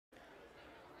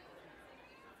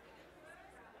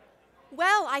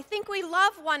Well, I think we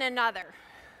love one another.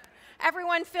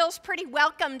 Everyone feels pretty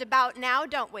welcomed about now,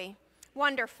 don't we?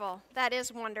 Wonderful. That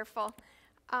is wonderful.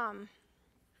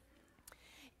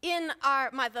 In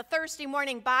the Thursday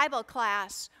morning Bible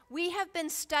class, we have been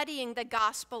studying the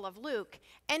Gospel of Luke,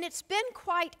 and it's been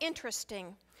quite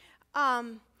interesting.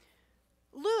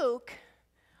 Luke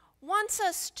wants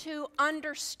us to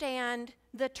understand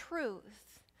the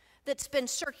truth that's been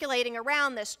circulating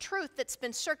around, this truth that's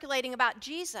been circulating about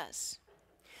Jesus.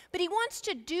 But he wants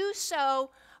to do so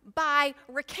by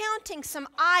recounting some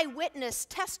eyewitness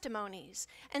testimonies.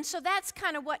 And so that's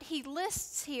kind of what he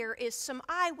lists here, is some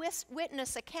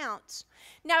eyewitness accounts.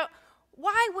 Now,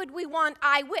 why would we want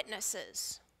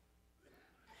eyewitnesses?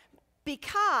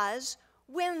 Because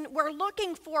when we're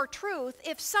looking for truth,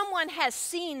 if someone has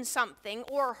seen something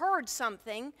or heard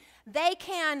something, they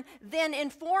can then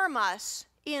inform us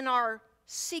in our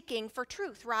seeking for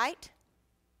truth, right?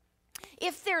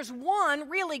 If there's one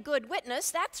really good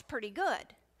witness, that's pretty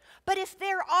good. But if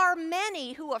there are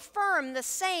many who affirm the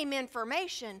same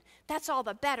information, that's all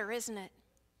the better, isn't it?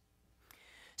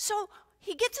 So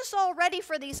he gets us all ready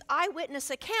for these eyewitness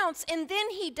accounts, and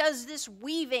then he does this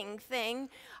weaving thing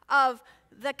of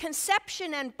the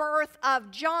conception and birth of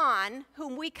John,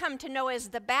 whom we come to know as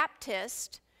the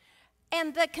Baptist,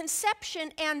 and the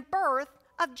conception and birth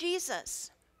of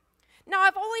Jesus. Now,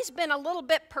 I've always been a little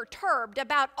bit perturbed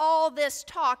about all this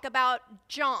talk about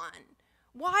John.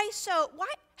 Why so? Why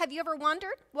have you ever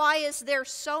wondered? Why is there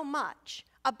so much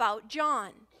about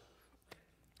John?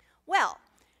 Well,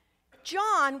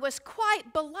 John was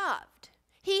quite beloved.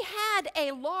 He had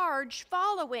a large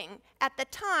following at the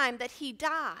time that he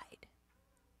died.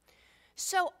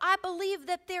 So I believe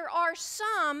that there are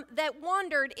some that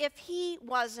wondered if he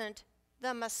wasn't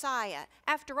the Messiah.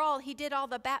 After all, he did all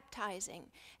the baptizing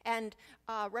and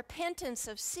repentance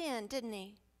of sin, didn't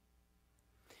he?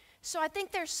 So I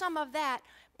think there's some of that.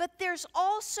 But there's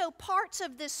also parts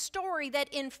of this story that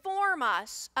inform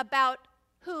us about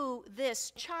who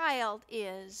this child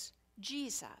is,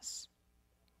 Jesus.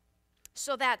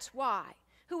 So that's why.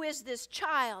 Who is this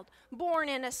child born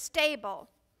in a stable?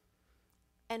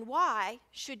 And why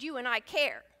should you and I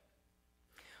care?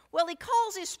 Well, he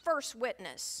calls his first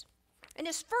witness. And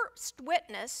his first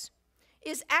witness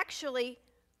is actually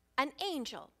an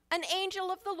angel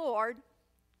of the Lord.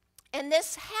 And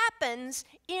this happens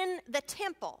in the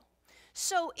temple.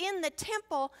 So in the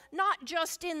temple, not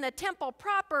just in the temple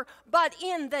proper, but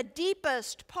in the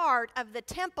deepest part of the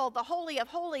temple, the Holy of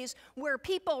Holies, where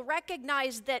people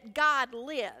recognize that God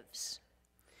lives.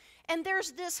 And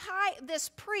there's this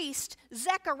priest,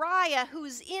 Zechariah,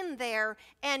 who's in there,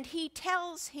 and he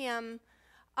tells him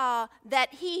that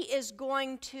his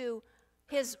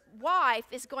wife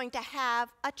is going to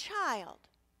have a child.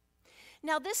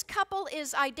 Now, this couple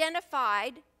is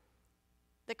identified,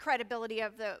 the credibility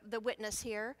of the witness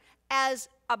here, as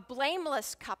a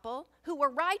blameless couple who were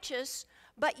righteous,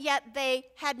 but yet they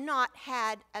had not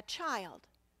had a child.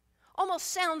 Almost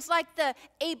sounds like the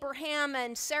Abraham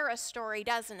and Sarah story,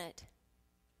 doesn't it?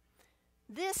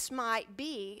 This might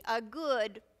be a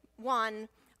good one.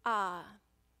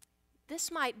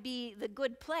 This might be the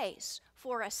good place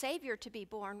for a Savior to be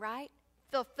born, right?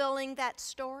 Fulfilling that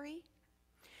story.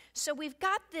 So we've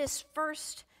got this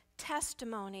first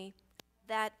testimony,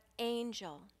 that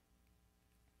angel.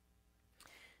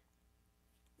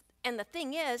 And the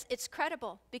thing is, it's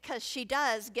credible because she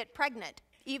does get pregnant,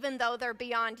 even though they're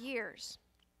beyond years.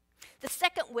 The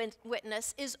second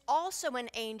witness is also an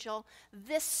angel.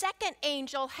 This second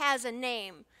angel has a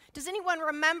name. Does anyone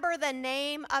remember the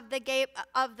name of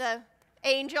the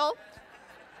angel?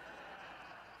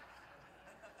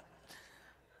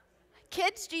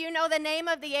 Kids, do you know the name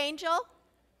of the angel?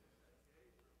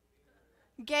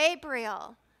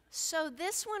 Gabriel. So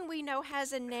this one we know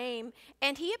has a name,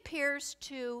 and he appears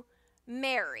to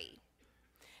Mary.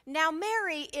 Now,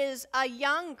 Mary is a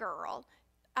young girl.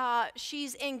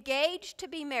 She's engaged to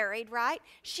be married, right?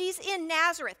 She's in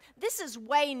Nazareth. This is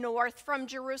way north from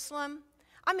Jerusalem.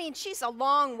 I mean, she's a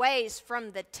long ways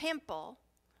from the temple,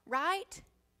 right?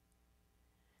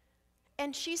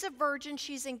 And she's a virgin,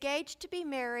 she's engaged to be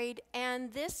married,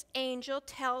 and this angel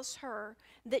tells her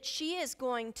that she is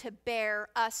going to bear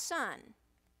a son.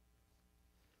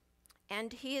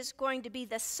 And he is going to be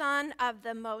the Son of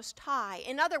the Most High.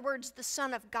 In other words, the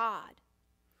Son of God.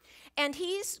 And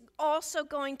he's also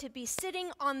going to be sitting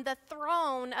on the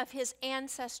throne of his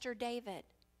ancestor David.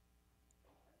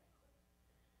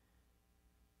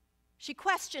 She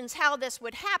questions how this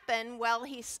would happen. Well,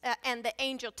 and the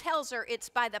angel tells her it's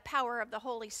by the power of the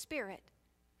Holy Spirit.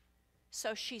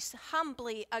 So she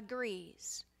humbly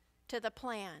agrees to the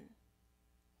plan.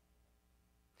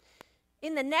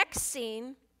 In the next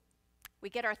scene, we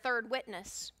get our third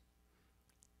witness.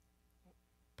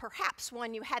 Perhaps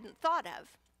one you hadn't thought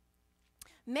of.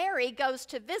 Mary goes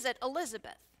to visit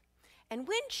Elizabeth. And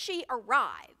when she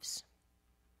arrives,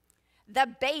 the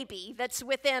baby that's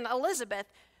within Elizabeth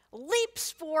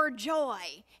leaps for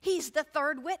joy. He's the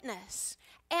third witness.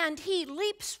 And he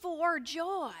leaps for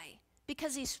joy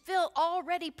because he's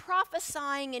already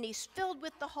prophesying and he's filled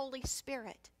with the Holy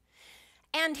Spirit.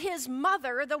 And his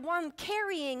mother, the one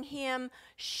carrying him,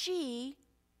 she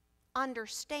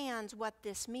understands what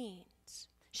this means.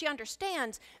 She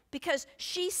understands because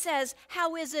she says,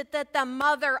 how is it that the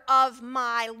mother of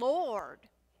my Lord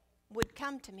would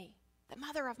come to me? The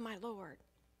mother of my Lord.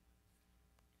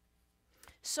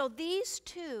 So these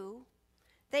two,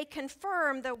 they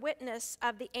confirm the witness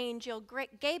of the angel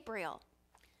Gabriel.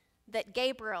 That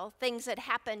Gabriel, things that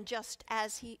happened just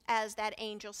as that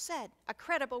angel said. A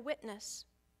credible witness.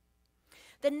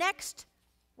 The next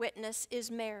witness is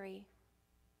Mary.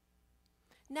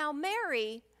 Now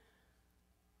Mary,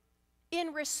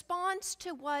 in response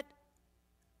to what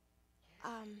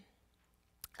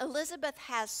Elizabeth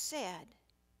has said,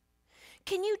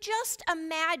 can you just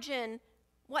imagine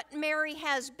what Mary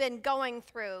has been going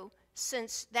through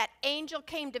since that angel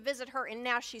came to visit her and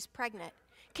now she's pregnant?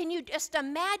 Can you just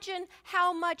imagine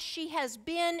how much she has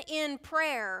been in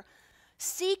prayer,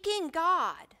 seeking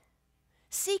God,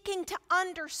 seeking to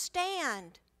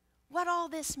understand what all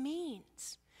this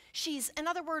means? In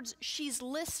other words, she's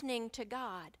listening to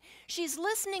God. She's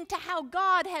listening to how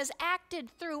God has acted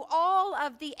through all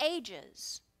of the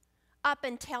ages up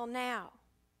until now.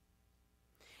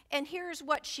 And here's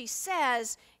what she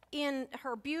says in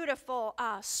her beautiful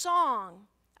song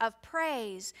of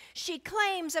praise. She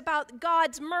claims about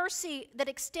God's mercy that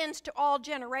extends to all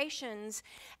generations,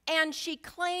 and she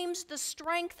claims the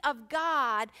strength of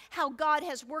God, how God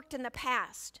has worked in the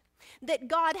past, that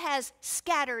God has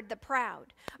scattered the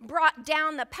proud, brought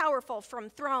down the powerful from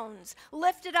thrones,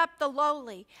 lifted up the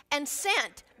lowly, and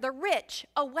sent the rich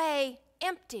away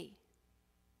empty.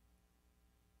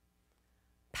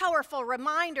 Powerful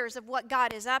reminders of what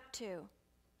God is up to.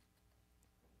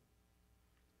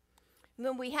 And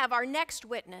then we have our next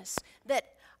witness that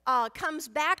comes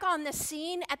back on the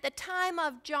scene at the time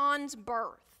of John's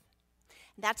birth.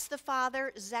 That's the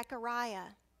father,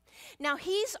 Zechariah. Now,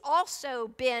 he's also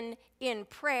been in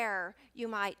prayer, you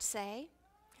might say,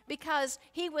 because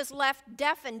he was left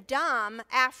deaf and dumb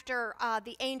after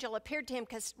the angel appeared to him,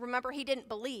 because remember, he didn't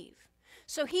believe.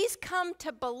 So he's come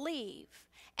to believe,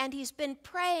 and he's been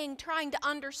praying, trying to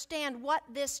understand what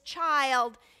this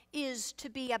child is to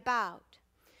be about.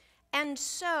 And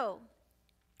so,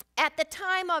 at the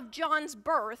time of John's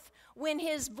birth, when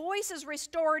his voice is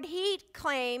restored, he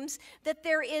claims that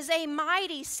there is a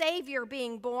mighty Savior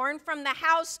being born from the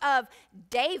house of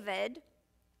David,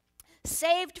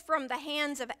 saved from the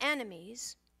hands of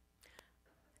enemies,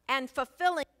 and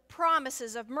fulfilling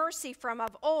promises of mercy from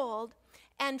of old,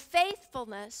 and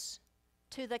faithfulness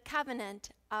to the covenant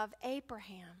of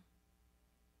Abraham.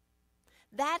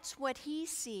 That's what he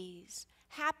sees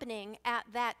happening at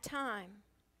that time.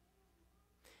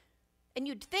 And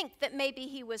you'd think that maybe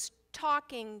he was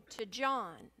talking to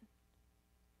John,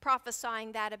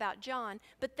 prophesying that about John.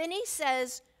 But then he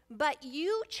says, but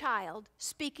you, child,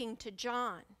 speaking to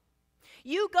John,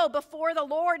 you go before the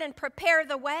Lord and prepare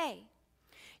the way.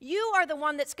 You are the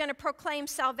one that's going to proclaim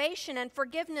salvation and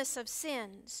forgiveness of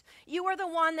sins. You are the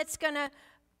one that's going to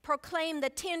proclaim the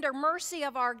tender mercy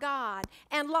of our God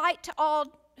and light to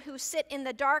all who sit in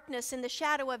the darkness, in the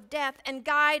shadow of death, and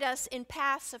guide us in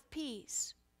paths of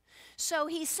peace. So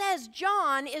he says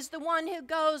John is the one who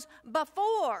goes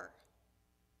before.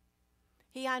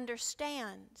 He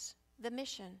understands the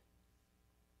mission.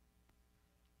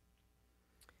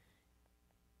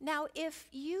 Now, if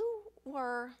you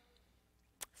were,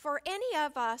 for any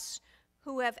of us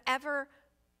who have ever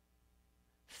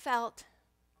felt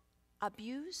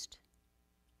abused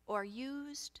or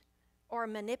used or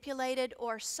manipulated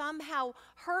or somehow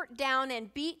hurt down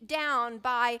and beat down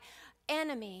by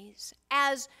enemies,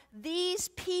 as these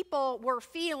people were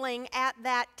feeling at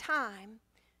that time,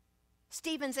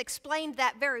 Stephen's explained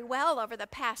that very well over the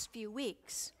past few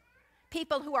weeks.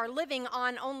 People who are living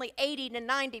on only 80 to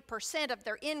 90% of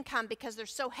their income because they're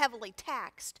so heavily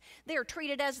taxed. They are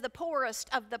treated as the poorest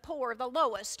of the poor, the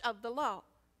lowest of the low.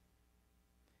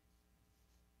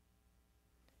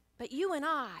 But you and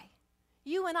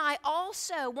I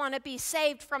also want to be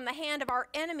saved from the hand of our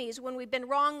enemies when we've been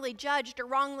wrongly judged or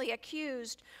wrongly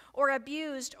accused or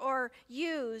abused or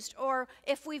used, or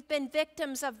if we've been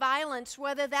victims of violence,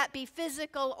 whether that be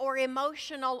physical or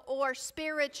emotional or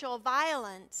spiritual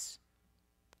violence.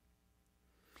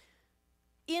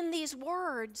 In these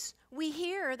words, we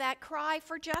hear that cry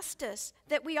for justice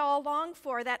that we all long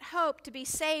for, that hope to be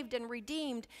saved and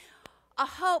redeemed, a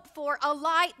hope for a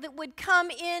light that would come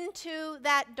into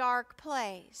that dark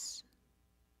place.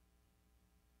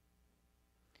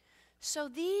 So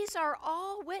these are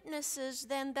all witnesses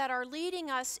then that are leading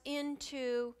us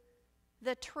into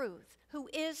the truth. Who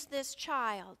is this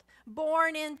child,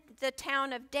 born in the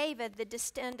town of David, the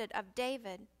descendant of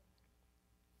David?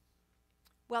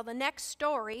 Well, the next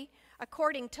story,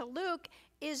 according to Luke,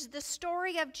 is the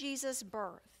story of Jesus'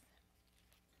 birth.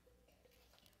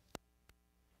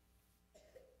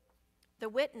 The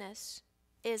witness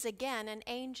is again an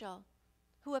angel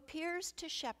who appears to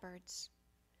shepherds.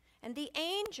 And the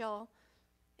angel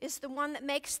is the one that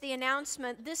makes the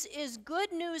announcement, this is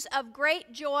good news of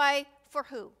great joy for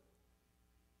who?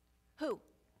 Who?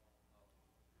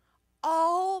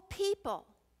 All people.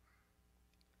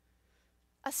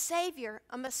 A Savior,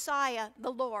 a Messiah,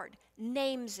 the Lord,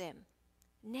 names him.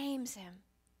 Names him.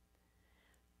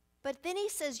 But then he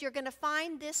says you're going to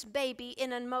find this baby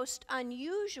in a most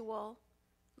unusual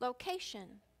location,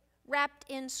 wrapped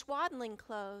in swaddling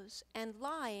clothes and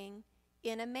lying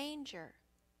in a manger.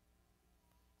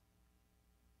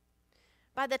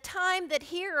 By the time that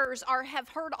hearers have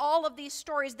heard all of these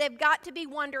stories, they've got to be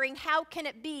wondering, how can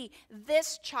it be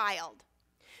this child?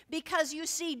 Because you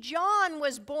see, John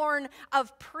was born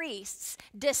of priests,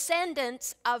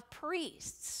 descendants of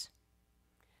priests.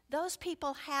 Those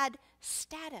people had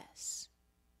status.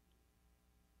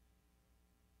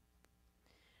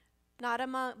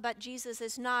 But Jesus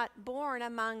is not born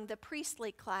among the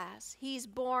priestly class. He's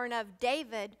born of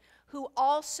David, who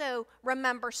also,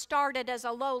 remember, started as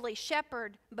a lowly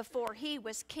shepherd before he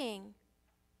was king.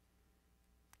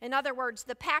 In other words,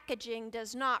 the packaging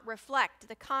does not reflect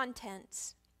the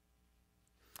contents.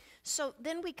 So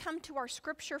then we come to our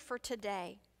scripture for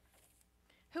today.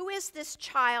 Who is this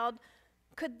child?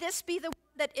 Could this be the one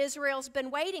that Israel's been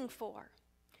waiting for?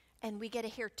 And we get to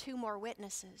hear two more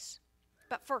witnesses.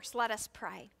 But first, let us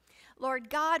pray. Lord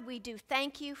God, we do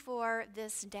thank you for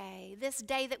this day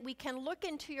that we can look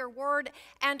into your word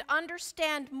and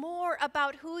understand more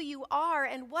about who you are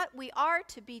and what we are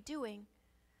to be doing.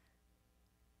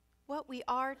 What we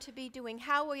are to be doing,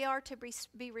 how we are to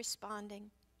be responding.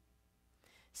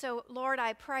 So, Lord,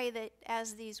 I pray that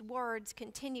as these words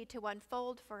continue to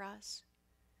unfold for us,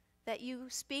 that you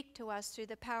speak to us through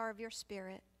the power of your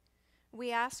Spirit.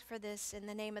 We ask for this in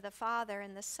the name of the Father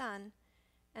and the Son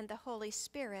and the Holy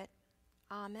Spirit.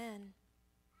 Amen.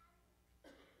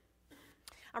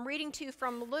 I'm reading to you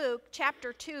from Luke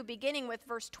chapter 2, beginning with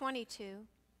verse 22.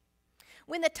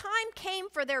 When the time came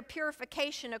for their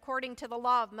purification according to the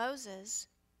law of Moses,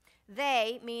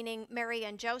 they, meaning Mary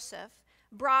and Joseph,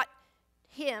 brought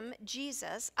him,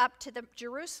 Jesus, up to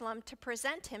Jerusalem to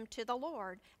present him to the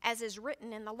Lord, as is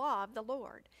written in the law of the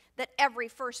Lord, that every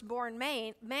firstborn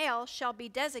male shall be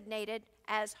designated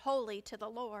as holy to the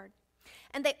Lord.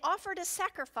 And they offered a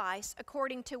sacrifice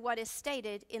according to what is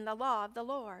stated in the law of the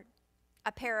Lord,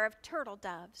 a pair of turtle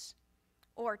doves,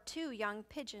 or 2 young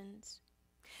pigeons.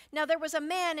 Now there was a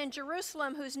man in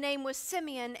Jerusalem whose name was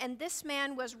Simeon, and this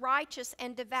man was righteous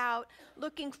and devout,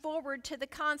 looking forward to the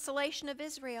consolation of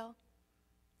Israel.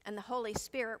 And the Holy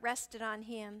Spirit rested on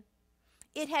him.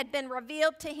 It had been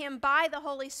revealed to him by the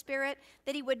Holy Spirit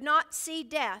that he would not see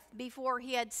death before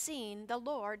he had seen the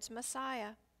Lord's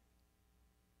Messiah.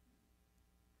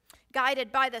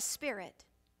 Guided by the Spirit,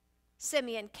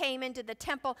 Simeon came into the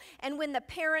temple, and when the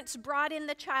parents brought in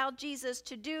the child Jesus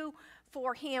to do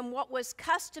for him what was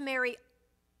customary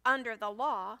under the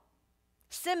law,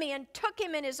 Simeon took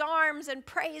him in his arms and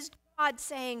praised God,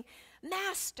 saying,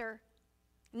 "Master,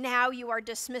 now you are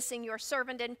dismissing your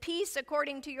servant in peace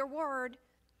according to your word.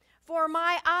 For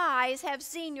my eyes have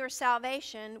seen your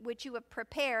salvation, which you have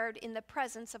prepared in the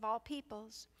presence of all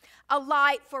peoples, a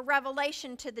light for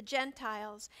revelation to the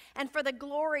Gentiles, and for the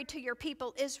glory to your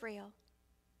people Israel."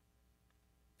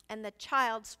 And the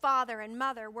child's father and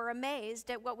mother were amazed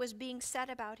at what was being said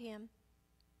about him.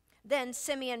 Then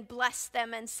Simeon blessed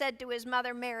them and said to his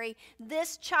mother Mary,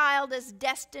 "This child is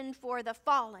destined for the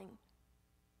falling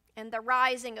and the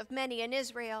rising of many in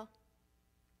Israel,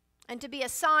 and to be a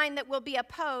sign that will be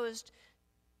opposed,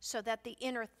 so that the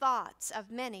inner thoughts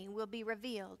of many will be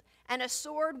revealed, and a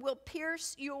sword will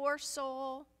pierce your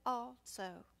soul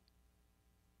also."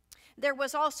 There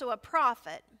was also a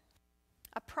prophetess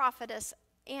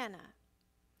Anna,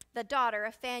 the daughter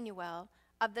of Phanuel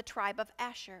of the tribe of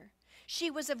Asher. She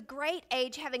was of great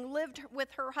age, having lived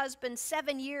with her husband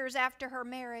 7 years after her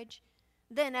marriage,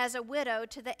 then as a widow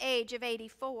to the age of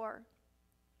 84.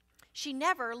 She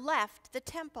never left the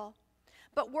temple,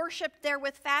 but worshiped there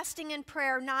with fasting and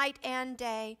prayer night and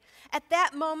day. At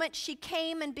that moment she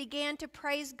came and began to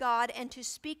praise God and to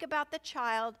speak about the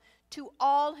child to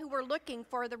all who were looking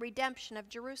for the redemption of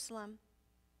Jerusalem.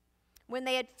 When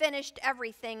they had finished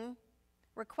everything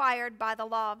required by the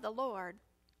law of the Lord,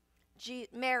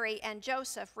 Mary and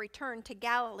Joseph returned to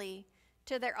Galilee,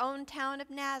 to their own town of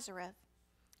Nazareth.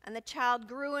 And the child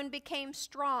grew and became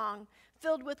strong,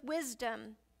 filled with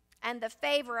wisdom, and the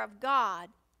favor of God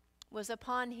was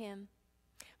upon him.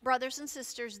 Brothers and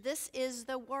sisters, this is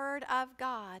the word of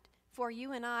God for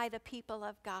you and I, the people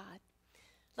of God.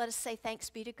 Let us say thanks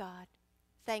be to God.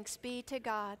 Thanks be to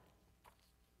God.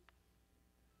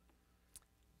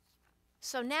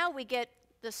 So now we get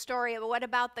the story of what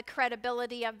about the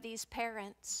credibility of these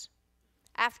parents?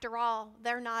 After all,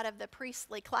 they're not of the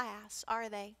priestly class, are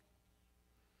they?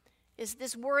 Is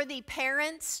this worthy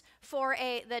parents for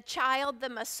the child, the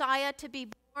Messiah, to be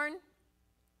born?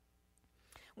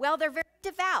 Well, they're very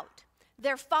devout.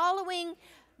 They're following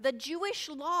the Jewish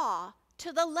law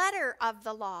to the letter of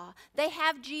the law. They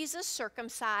have Jesus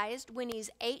circumcised when he's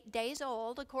 8 days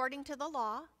old, according to the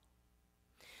law.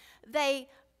 They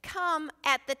come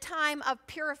at the time of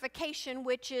purification,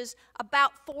 which is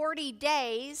about 40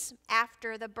 days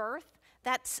after the birth.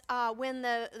 That's when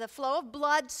the flow of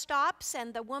blood stops,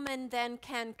 and the woman then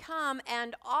can come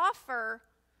and offer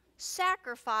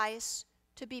sacrifice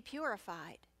to be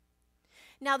purified.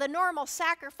 Now, the normal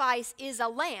sacrifice is a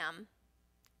lamb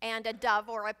and a dove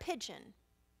or a pigeon.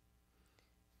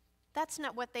 That's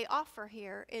not what they offer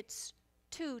here. It's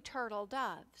 2 turtle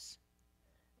doves.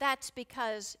 That's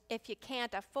because if you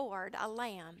can't afford a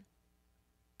lamb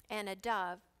and a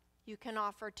dove, you can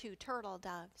offer 2 turtle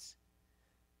doves.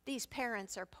 These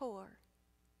parents are poor.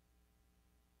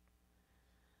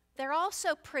 They're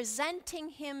also presenting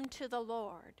him to the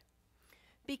Lord,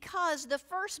 because the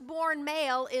firstborn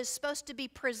male is supposed to be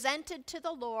presented to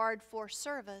the Lord for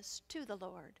service to the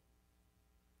Lord.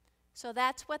 So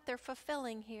that's what they're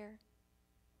fulfilling here.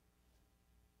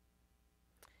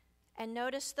 And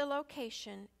notice the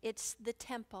location. It's the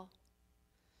temple.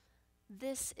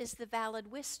 This is the valid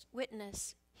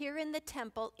witness. Here in the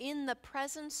temple, in the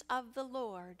presence of the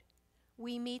Lord,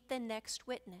 we meet the next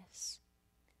witness,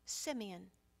 Simeon.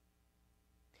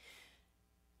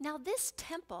 Now this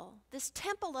temple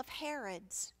of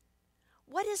Herod's,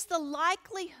 what is the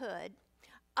likelihood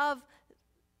of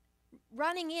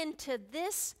running into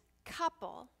this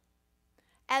couple,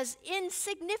 as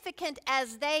insignificant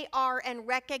as they are, and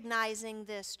recognizing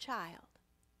this child?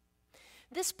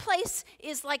 This place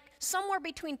is like somewhere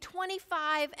between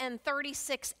 25 and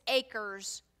 36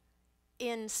 acres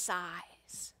in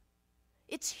size.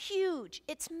 It's huge.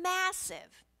 It's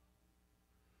massive.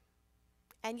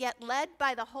 And yet, led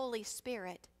by the Holy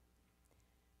Spirit,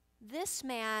 this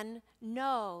man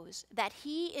knows that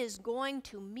he is going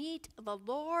to meet the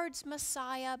Lord's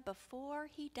Messiah before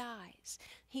he dies.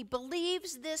 He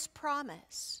believes this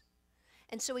promise.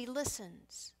 And so he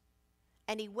listens,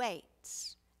 and he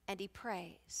waits, and he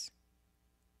prays.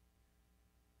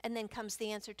 And then comes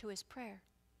the answer to his prayer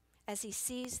as he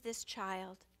sees this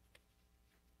child.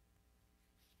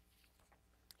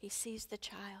 He sees the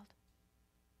child.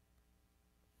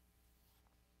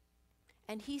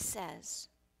 And he says,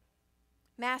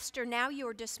 Master, now you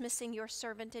are dismissing your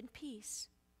servant in peace,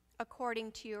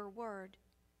 according to your word.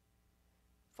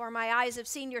 For my eyes have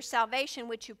seen your salvation,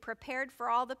 which you prepared for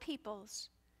all the peoples,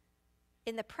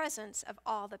 in the presence of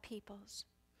all the peoples.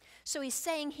 So he's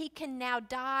saying he can now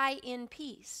die in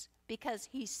peace because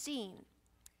he's seen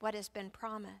what has been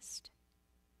promised.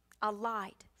 A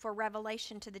light for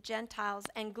revelation to the Gentiles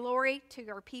and glory to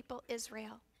your people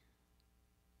Israel.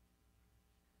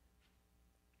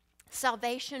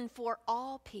 Salvation for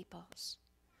all peoples.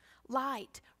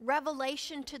 Light,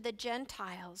 revelation to the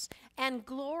Gentiles, and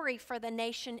glory for the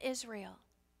nation Israel.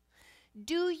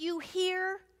 Do you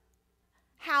hear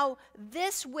how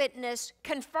this witness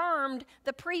confirmed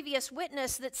the previous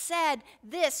witness that said,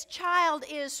 this child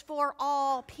is for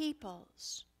all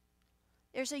peoples?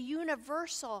 There's a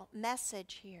universal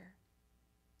message here.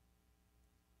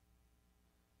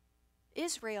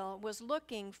 Israel was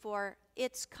looking for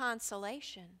its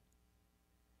consolation.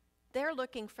 They're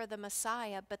looking for the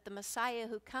Messiah, but the Messiah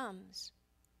who comes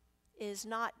is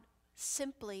not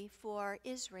simply for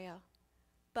Israel,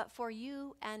 but for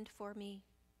you and for me.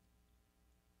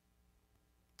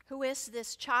 Who is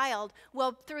this child?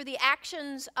 Well, through the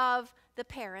actions of the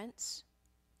parents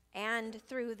and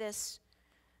through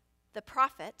the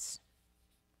prophets,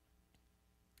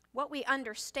 what we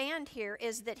understand here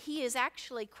is that he is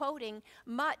actually quoting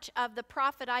much of the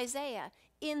prophet Isaiah.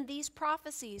 in these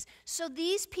prophecies. So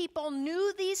these people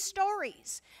knew these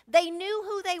stories. They knew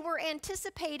who they were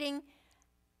anticipating.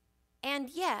 And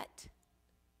yet,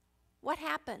 what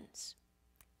happens?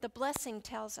 The blessing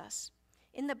tells us.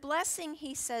 In the blessing,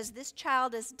 he says, this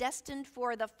child is destined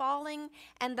for the falling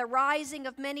and the rising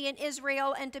of many in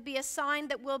Israel, and to be a sign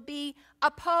that will be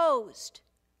opposed.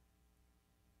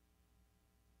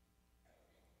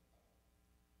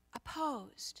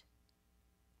 Opposed.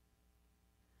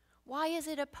 Why is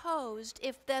it opposed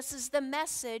if this is the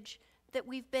message that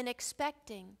we've been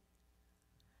expecting?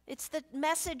 It's the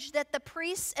message that the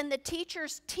priests and the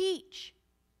teachers teach,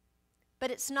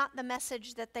 but it's not the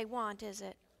message that they want, is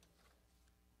it?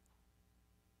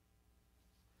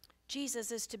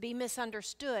 Jesus is to be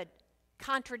misunderstood,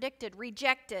 contradicted,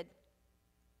 rejected.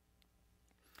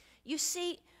 You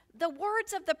see, the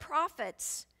words of the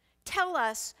prophets tell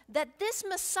us that this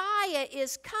Messiah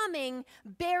is coming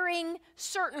bearing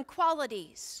certain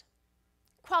qualities.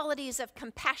 Qualities of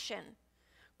compassion,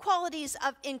 qualities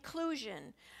of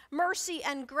inclusion, mercy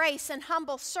and grace and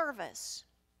humble service.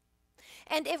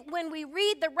 And when we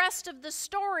read the rest of the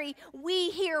story,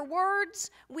 we hear words,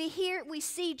 we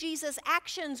see Jesus'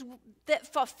 actions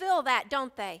that fulfill that,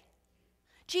 don't they?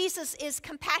 Jesus is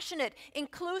compassionate,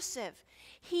 inclusive.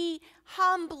 He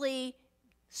humbly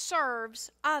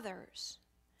serves others,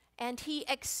 and he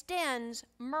extends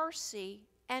mercy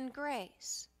and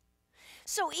grace.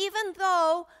 So even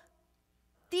though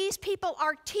these people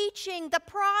are teaching the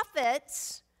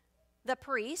prophets, the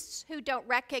priests who don't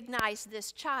recognize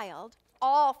this child,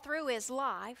 all through his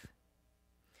life,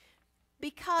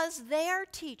 because they're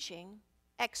teaching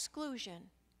exclusion,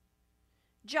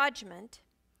 judgment,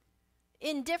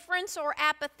 indifference or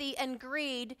apathy and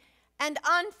greed, and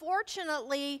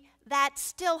unfortunately, that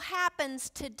still happens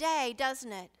today,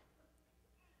 doesn't it?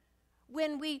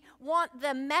 When we want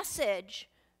the message,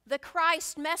 the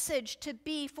Christ message, to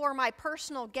be for my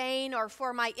personal gain or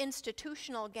for my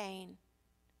institutional gain,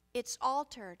 it's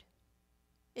altered.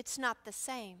 It's not the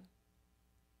same.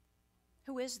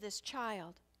 Who is this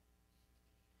child?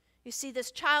 You see,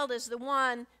 this child is the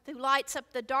one who lights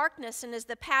up the darkness and is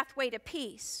the pathway to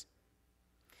peace.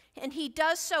 And he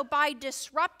does so by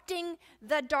disrupting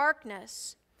the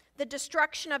darkness, the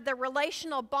destruction of the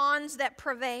relational bonds that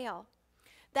prevail,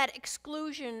 that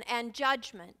exclusion and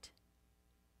judgment,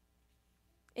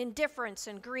 indifference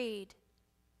and greed.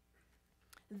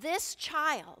 This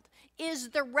child is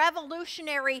the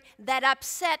revolutionary that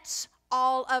upsets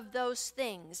all of those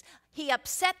things. He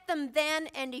upset them then,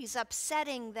 and he's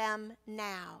upsetting them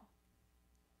now.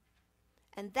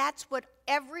 And that's what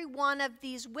every one of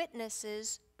these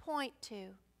witnesses point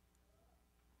to.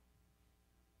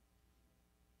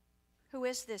 Who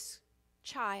is this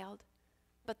child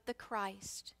but the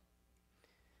Christ?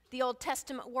 The Old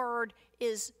Testament word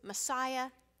is Messiah.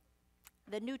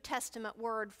 The New Testament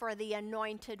word for the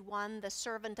anointed one, the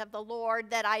servant of the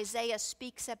Lord that Isaiah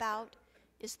speaks about,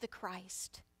 is the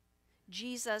Christ.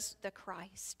 Jesus the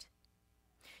Christ.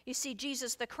 You see,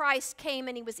 Jesus the Christ came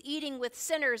and he was eating with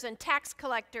sinners and tax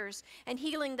collectors and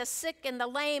healing the sick and the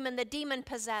lame and the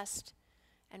demon-possessed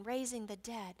and raising the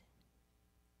dead.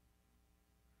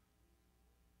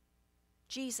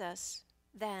 Jesus,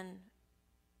 then,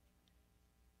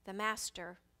 the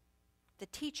Master, the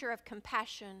teacher of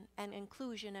compassion and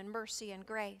inclusion and mercy and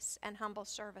grace and humble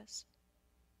service.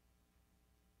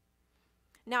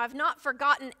 Now, I've not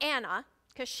forgotten Anna,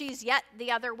 because she's yet the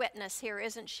other witness here,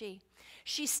 isn't she?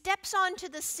 She steps onto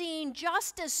the scene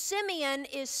just as Simeon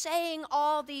is saying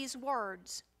all these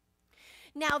words.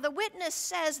 Now, the witness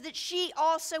says that she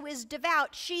also is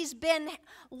devout. She's been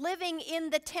living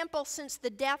in the temple since the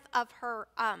death of her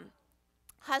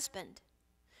husband.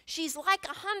 She's like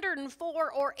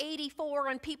 104 or 84,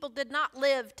 and people did not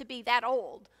live to be that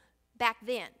old back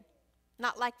then,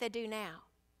 not like they do now.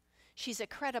 She's a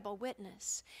credible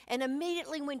witness. And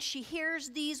immediately when she hears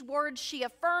these words, she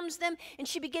affirms them, and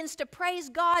she begins to praise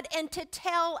God and to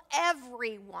tell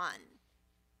everyone.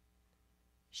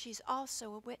 She's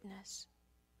also a witness.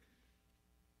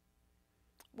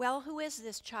 Well, who is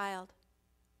this child?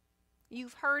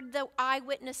 You've heard the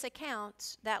eyewitness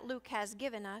accounts that Luke has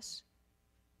given us.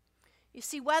 You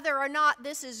see, whether or not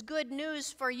this is good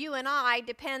news for you and I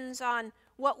depends on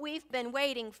what we've been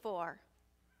waiting for.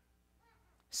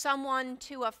 Someone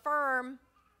to affirm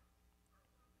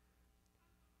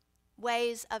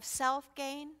ways of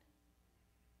self-gain?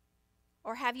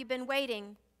 Or have you been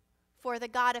waiting for the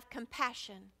God of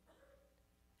compassion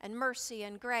and mercy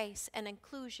and grace and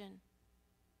inclusion,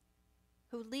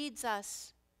 who leads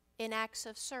us in acts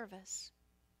of service?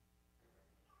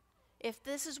 If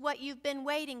this is what you've been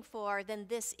waiting for, then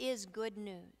this is good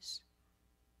news.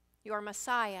 Your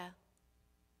Messiah,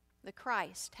 the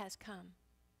Christ, has come.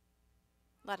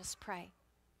 Let us pray.